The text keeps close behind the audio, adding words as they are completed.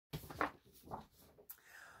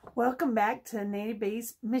Welcome back to Nanny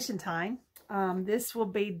B's Mission Time. This will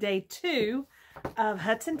be day 2 of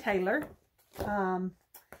Hudson Taylor.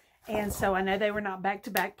 And so I know they were not back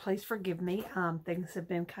to back. Please forgive me. Things have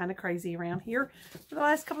been kind of crazy around here for the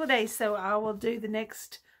last couple of days. So I will do the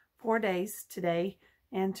next 4 days, today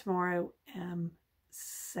and tomorrow,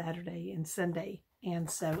 Saturday and Sunday. And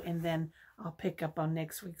then I'll pick up on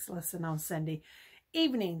next week's lesson on Sunday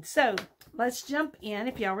evening. So let's jump in.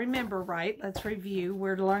 If y'all remember right, let's review.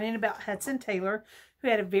 We're learning about Hudson Taylor, who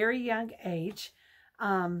at a very young age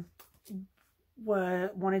wanted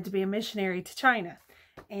to be a missionary to China.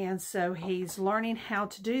 And so he's learning how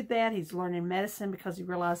to do that. He's learning medicine because he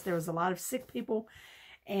realized there was a lot of sick people.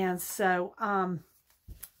 And so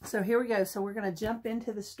so here we go. So we're going to jump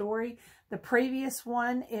into the story. The previous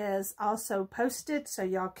one is also posted, so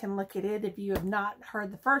y'all can look at it. If you have not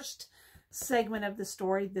heard the first segment of the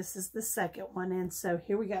story, this is the second one. And so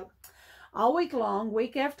here we go. All week long,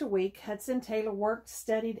 week after week, Hudson Taylor worked,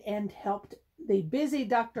 studied, and helped the busy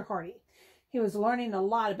Dr. Hardy. He was learning a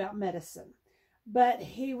lot about medicine, but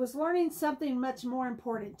he was learning something much more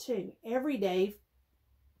important too. Every day,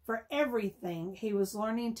 for everything, he was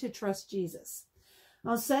learning to trust Jesus.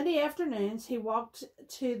 On Sunday afternoons, he walked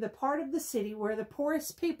to the part of the city where the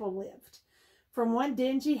poorest people lived. From one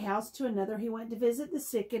dingy house to another, he went to visit the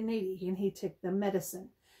sick and needy, and he took them medicine.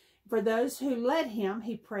 For those who led him,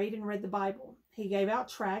 he prayed and read the Bible. He gave out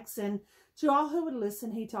tracts, and to all who would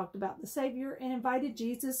listen, he talked about the Savior and invited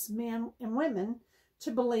Jesus, men and women, to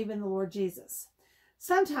believe in the Lord Jesus.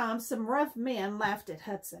 Sometimes some rough men laughed at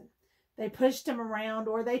Hudson. They pushed him around,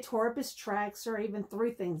 or they tore up his tracts, or even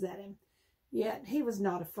threw things at him. Yet he was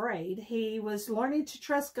not afraid. He was learning to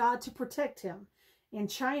trust God to protect him. In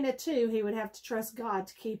China, too, he would have to trust God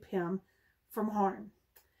to keep him from harm.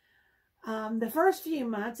 The first few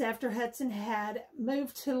months after Hudson had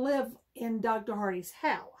moved to live in Dr. Hardy's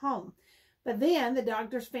home. But then the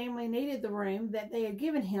doctor's family needed the room that they had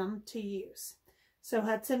given him to use. So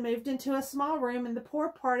Hudson moved into a small room in the poor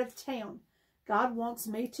part of town. God wants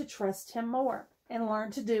me to trust him more and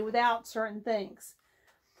learn to do without certain things,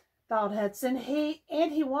 thought Hudson. He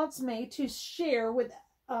wants me to share with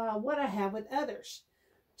what I have with others.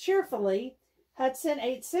 Cheerfully, Hudson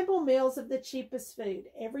ate simple meals of the cheapest food.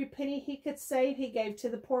 Every penny he could save, he gave to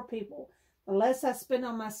the poor people. The less I spend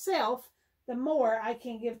on myself, the more I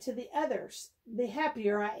can give to the others. The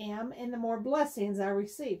happier I am, and the more blessings I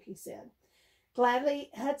receive, he said. Gladly,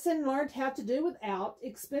 Hudson learned how to do without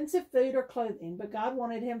expensive food or clothing, but God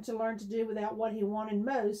wanted him to learn to do without what he wanted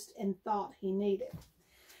most and thought he needed.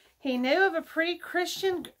 He knew of a pretty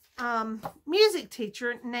Christian music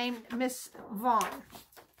teacher named Miss Vaughn.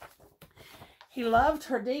 He loved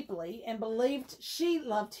her deeply and believed she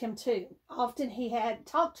loved him too. Often he had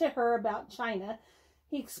talked to her about China.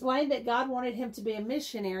 He explained that God wanted him to be a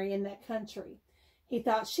missionary in that country. He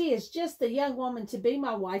thought, she is just the young woman to be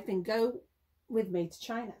my wife and go with me to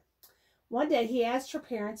China. One day he asked her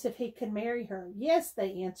parents if he could marry her. Yes,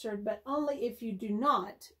 they answered, but only if you do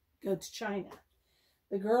not go to China.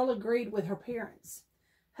 The girl agreed with her parents.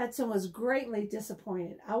 Hudson was greatly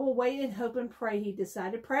disappointed. I will wait and hope and pray, he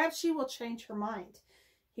decided. Perhaps she will change her mind.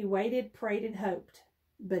 He waited, prayed, and hoped,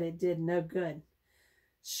 but it did no good.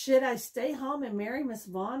 Should I stay home and marry Miss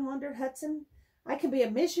Vaughn, wondered Hudson. I can be a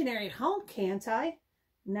missionary at home, can't I?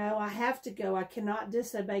 No, I have to go. I cannot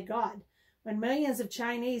disobey God. When millions of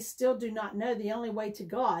Chinese still do not know the only way to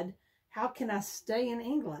God, how can I stay in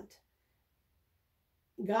England?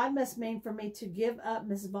 God must mean for me to give up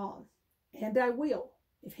Miss Vaughn, and I will.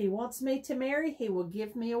 If he wants me to marry, he will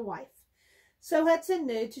give me a wife. So Hudson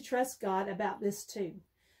knew to trust God about this too.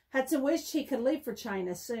 Hudson wished he could leave for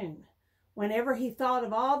China soon. Whenever he thought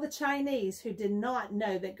of all the Chinese who did not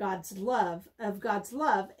know that God's love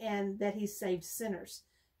and that he saved sinners,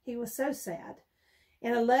 he was so sad.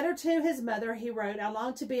 In a letter to his mother, he wrote, I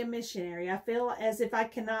long to be a missionary. I feel as if I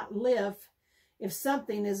cannot live if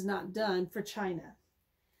something is not done for China.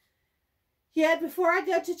 Yet before I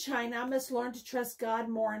go to China, I must learn to trust God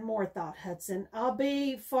more and more, thought Hudson. I'll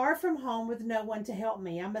be far from home with no one to help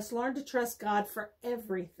me. I must learn to trust God for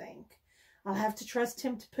everything. I'll have to trust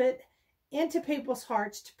him to put into people's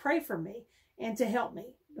hearts to pray for me and to help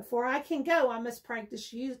me. Before I can go, I must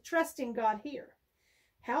practice trusting God here.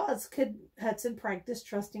 How else could Hudson practice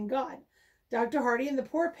trusting God? Dr. Hardy and the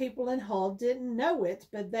poor people in Hull didn't know it,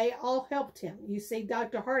 but they all helped him. You see,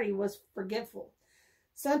 Dr. Hardy was forgetful.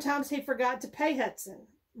 Sometimes he forgot to pay Hudson.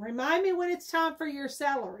 Remind me when it's time for your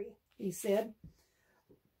salary, he said.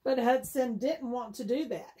 But Hudson didn't want to do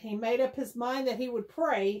that. He made up his mind that he would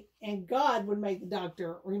pray and God would make the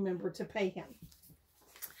doctor remember to pay him.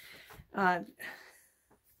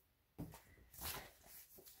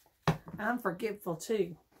 I'm forgetful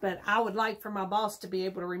too. But I would like for my boss to be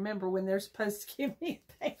able to remember when they're supposed to give me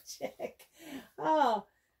a paycheck. Oh,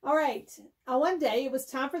 all right. One day it was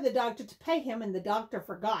time for the doctor to pay him, and the doctor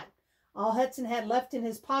forgot. All Hudson had left in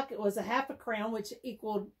his pocket was a half a crown, which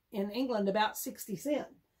equaled in England about 60 cents.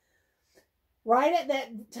 Right at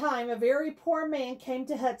that time, a very poor man came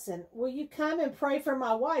to Hudson. "Will you come and pray for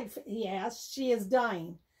my wife?" he asked. "She is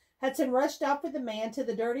dying." Hudson rushed off with the man to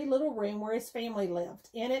the dirty little room where his family lived.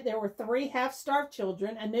 In it, there were 3 half-starved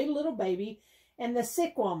children, a new little baby, and the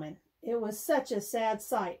sick woman. It was such a sad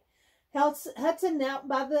sight. Hudson knelt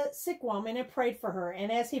by the sick woman and prayed for her,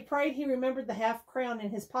 and as he prayed, he remembered the half-crown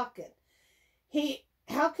in his pocket.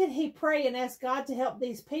 How could he pray and ask God to help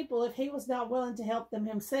these people if he was not willing to help them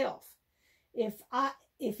himself?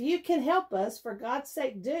 If you can help us, for God's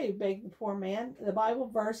sake do," begged the poor man. The Bible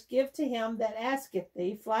verse, "Give to him that asketh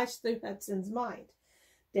thee," flashed through Hudson's mind.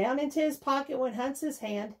 Down into his pocket went Hudson's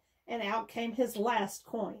hand, and out came his last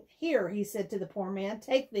coin. "Here," he said to the poor man,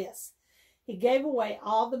 "take this." He gave away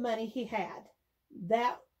all the money he had.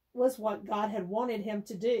 That was what God had wanted him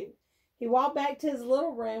to do. He walked back to his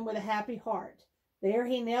little room with a happy heart. There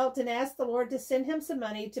he knelt and asked the Lord to send him some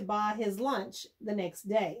money to buy his lunch the next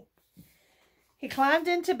day. He climbed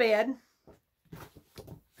into bed,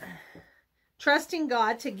 trusting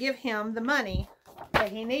God to give him the money that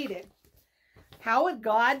he needed. How would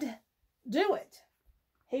God do it?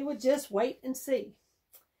 He would just wait and see.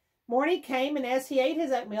 Morning came, and as he ate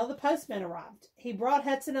his oatmeal, the postman arrived. He brought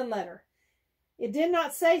Hudson a letter. It did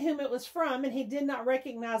not say whom it was from, and he did not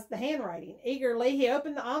recognize the handwriting. Eagerly, he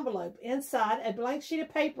opened the envelope. Inside a blank sheet of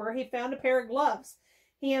paper, he found a pair of gloves.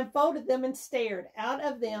 He unfolded them and stared. Out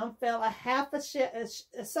of them fell a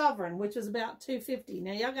sovereign, which was about $2.50.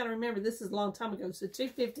 Now, y'all got to remember, this is a long time ago, so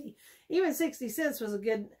 $2.50, even 60 cents was a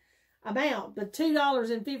good amount, but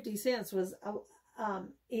 $2.50 was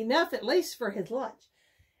enough at least for his lunch.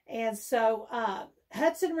 And so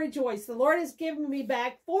Hudson rejoiced. "The Lord has given me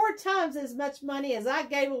back 4 times as much money as I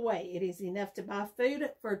gave away. It is enough to buy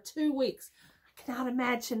food for 2 weeks. I cannot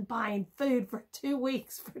imagine buying food for 2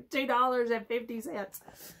 weeks for $2.50.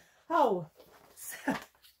 Oh,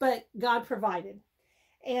 but God provided.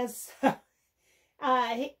 And so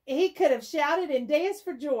he could have shouted and danced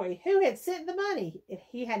for joy. Who had sent the money?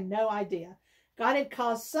 He had no idea. God had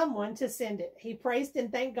caused someone to send it. He praised and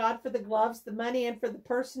thanked God for the gloves, the money, and for the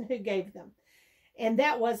person who gave them. And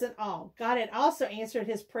that wasn't all. God had also answered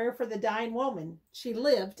his prayer for the dying woman. She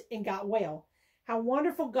lived and got well. How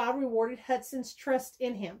wonderful God rewarded Hudson's trust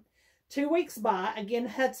in him. 2 weeks by, again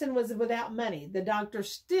Hudson was without money. The doctor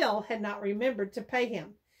still had not remembered to pay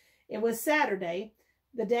him. It was Saturday,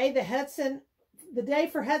 the day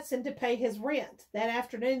for Hudson to pay his rent. That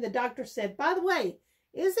afternoon, the doctor said, "By the way,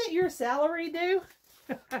 isn't your salary due?"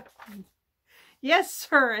 "Yes,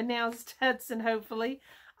 sir," announced Hudson hopefully.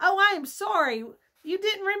 "Oh, I am sorry. You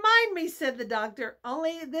didn't remind me," said the doctor.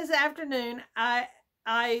 "Only this afternoon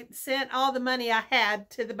I sent all the money I had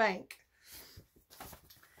to the bank."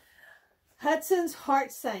 Hudson's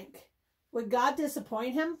heart sank. Would God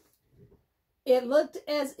disappoint him? It looked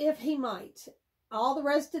as if he might. All the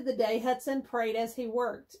rest of the day, Hudson prayed as he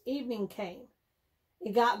worked. Evening came.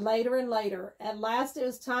 It got later and later. At last, it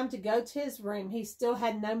was time to go to his room. He still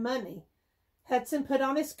had no money. Hudson put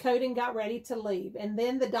on his coat and got ready to leave. And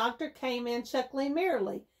then the doctor came in, chuckling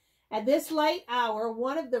merrily. At this late hour,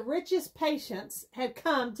 one of the richest patients had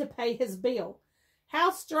come to pay his bill.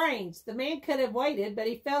 How strange. The man could have waited, but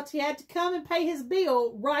he felt he had to come and pay his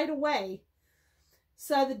bill right away.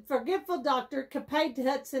 So the forgetful doctor paid to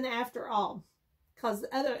Hudson after all, because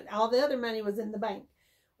all the other money was in the bank.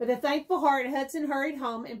 With a thankful heart, Hudson hurried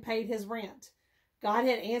home and paid his rent. God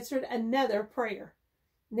had answered another prayer.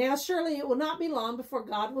 Now surely it will not be long before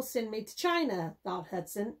God will send me to China, thought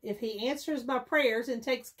Hudson. If he answers my prayers and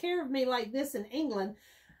takes care of me like this in England,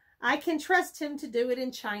 I can trust him to do it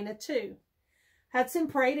in China too. Hudson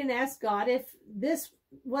prayed and asked God if this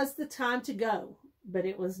was the time to go, but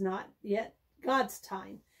it was not yet God's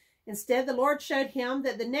time. Instead, the Lord showed him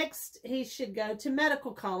that the next he should go to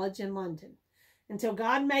medical college in London. Until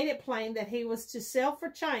God made it plain that he was to sail for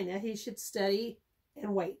China, he should study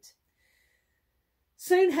and wait.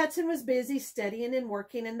 Soon Hudson was busy studying and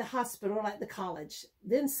working in the hospital at the college.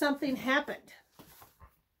 Then something happened.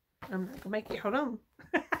 I'm not going to make it. Hold on.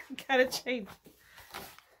 Gotta change.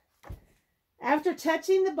 After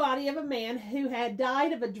touching the body of a man who had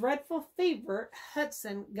died of a dreadful fever,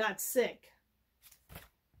 Hudson got sick.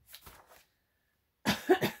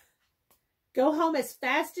 Go home as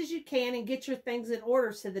fast as you can and get your things in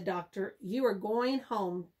order, said the doctor. You are going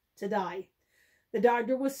home to die. The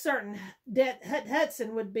doctor was certain that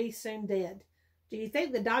Hudson would be soon dead. Do you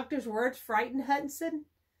think the doctor's words frightened Hudson?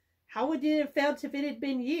 How would it have felt if it had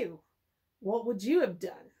been you? What would you have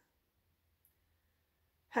done?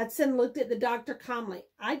 Hudson looked at the doctor calmly.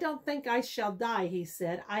 I don't think I shall die, he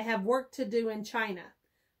said. I have work to do in China.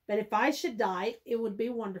 But if I should die, it would be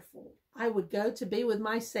wonderful. I would go to be with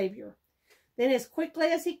my Savior. Then as quickly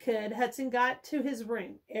as he could, Hudson got to his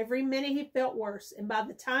room. Every minute he felt worse, and by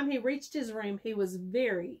the time he reached his room, he was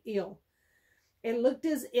very ill. It looked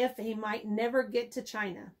as if he might never get to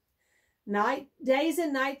China. Days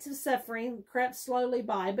and nights of suffering crept slowly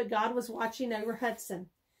by, but God was watching over Hudson.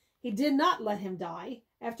 He did not let him die.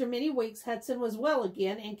 After many weeks, Hudson was well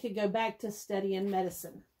again and could go back to studying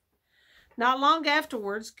medicine. Not long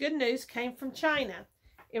afterwards, good news came from China.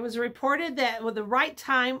 It was reported that the right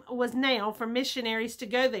time was now for missionaries to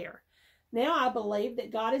go there. Now I believe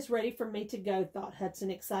that God is ready for me to go, thought Hudson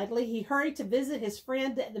excitedly. He hurried to visit his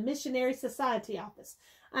friend at the Missionary Society office.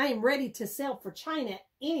 I am ready to sail for China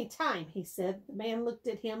any time, he said. The man looked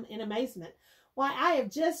at him in amazement. Why, I have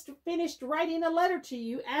just finished writing a letter to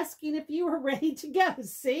you asking if you were ready to go.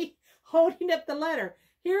 See? Holding up the letter.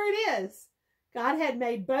 Here it is. God had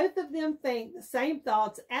made both of them think the same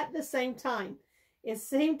thoughts at the same time. It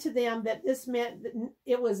seemed to them that this meant that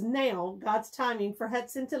it was now God's timing for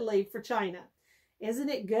Hudson to leave for China. Isn't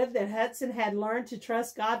it good that Hudson had learned to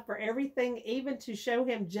trust God for everything, even to show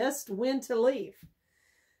him just when to leave?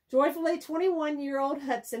 Joyfully, 21-year-old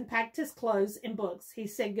Hudson packed his clothes and books. He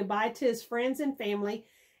said goodbye to his friends and family,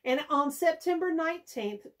 and on September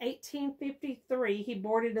 19th, 1853, he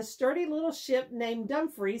boarded a sturdy little ship named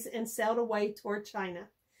Dumfries and sailed away toward China.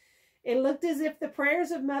 It looked as if the prayers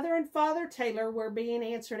of Mother and Father Taylor were being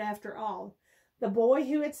answered after all. The boy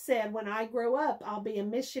who had said, when I grow up, I'll be a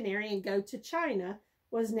missionary and go to China,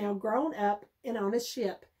 was now grown up and on a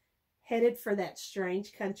ship, headed for that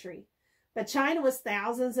strange country. But China was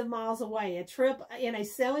thousands of miles away. A trip in a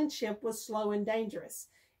sailing ship was slow and dangerous.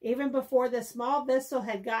 Even before the small vessel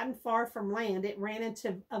had gotten far from land, it ran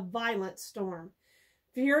into a violent storm.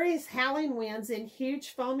 Furious howling winds and huge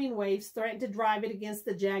foaming waves threatened to drive it against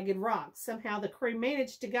the jagged rocks. Somehow the crew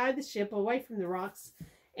managed to guide the ship away from the rocks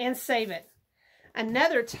and save it.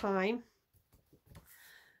 Another time,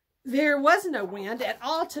 there was no wind at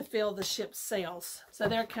all to fill the ship's sails. So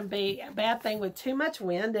there can be a bad thing with too much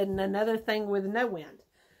wind and another thing with no wind.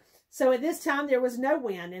 So at this time, there was no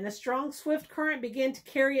wind, and a strong, swift current began to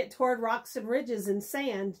carry it toward rocks and ridges and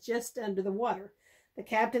sand just under the water. The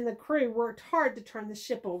captain and the crew worked hard to turn the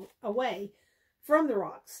ship away from the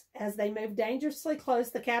rocks. As they moved dangerously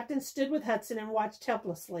close, the captain stood with Hudson and watched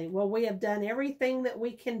helplessly. Well, we have done everything that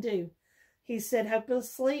we can do, he said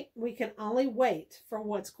hopelessly. We can only wait for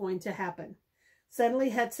what's going to happen.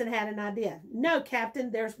 Suddenly, Hudson had an idea. No,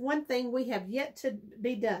 Captain, there's one thing we have yet to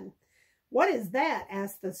be done. What is that?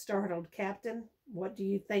 Asked the startled captain. What do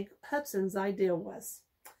you think Hudson's idea was?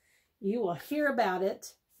 You will hear about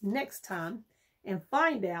it next time and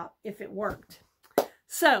find out if it worked.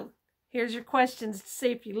 So, here's your questions to see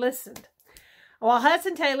if you listened. While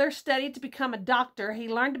Hudson Taylor studied to become a doctor, he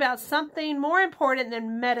learned about something more important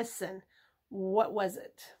than medicine. What was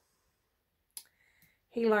it?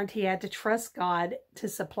 He learned he had to trust God to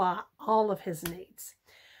supply all of his needs.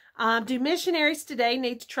 Do missionaries today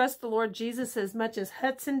need to trust the Lord Jesus as much as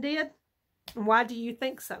Hudson did? And why do you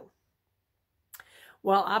think so?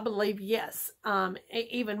 Well, I believe yes,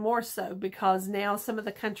 even more so, because now some of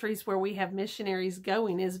the countries where we have missionaries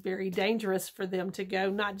going is very dangerous for them to go,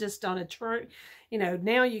 not just on a train. You know,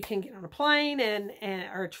 now you can get on a plane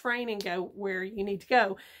or a train and go where you need to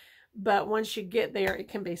go. But once you get there, it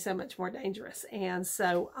can be so much more dangerous. And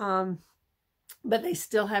so, but they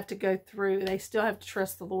still have to go through, they still have to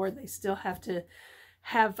trust the Lord. They still have to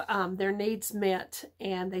have their needs met,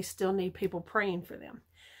 and they still need people praying for them.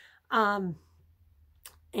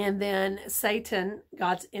 And then Satan,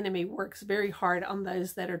 God's enemy, works very hard on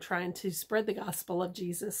those that are trying to spread the gospel of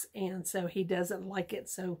Jesus. And so he doesn't like it.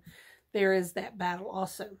 So there is that battle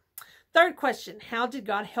also. Third question, how did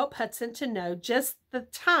God help Hudson to know just the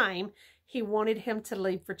time he wanted him to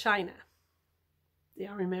leave for China? Do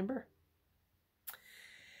y'all remember?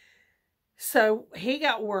 So he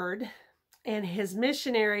got word, and his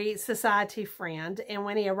missionary society friend, and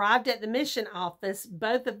when he arrived at the mission office,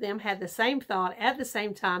 both of them had the same thought at the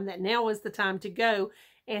same time, that now was the time to go.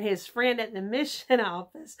 And his friend at the mission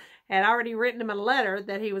office had already written him a letter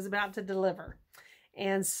that he was about to deliver.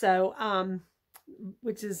 And so,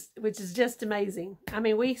 which is just amazing. I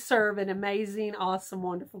mean, we serve an amazing, awesome,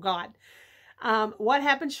 wonderful God. What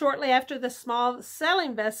happened shortly after the small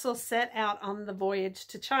sailing vessel set out on the voyage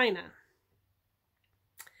to China?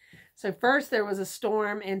 So first there was a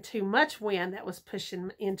storm and too much wind that was pushing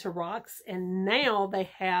into rocks, and now they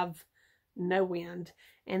have no wind,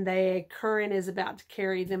 and the current is about to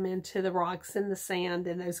carry them into the rocks and the sand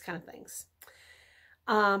and those kind of things.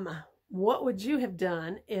 What would you have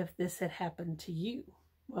done if this had happened to you?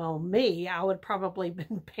 Well, me, I would probably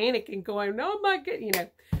been panicking, going, oh my goodness, you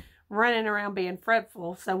know, running around being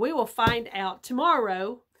fretful. So we will find out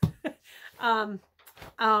tomorrow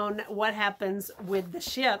on what happens with the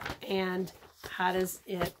ship and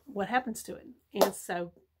what happens to it. And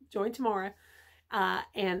so join tomorrow,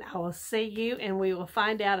 and I will see you, and we will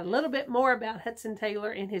find out a little bit more about Hudson Taylor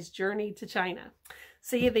and his journey to China.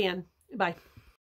 See you then. Bye.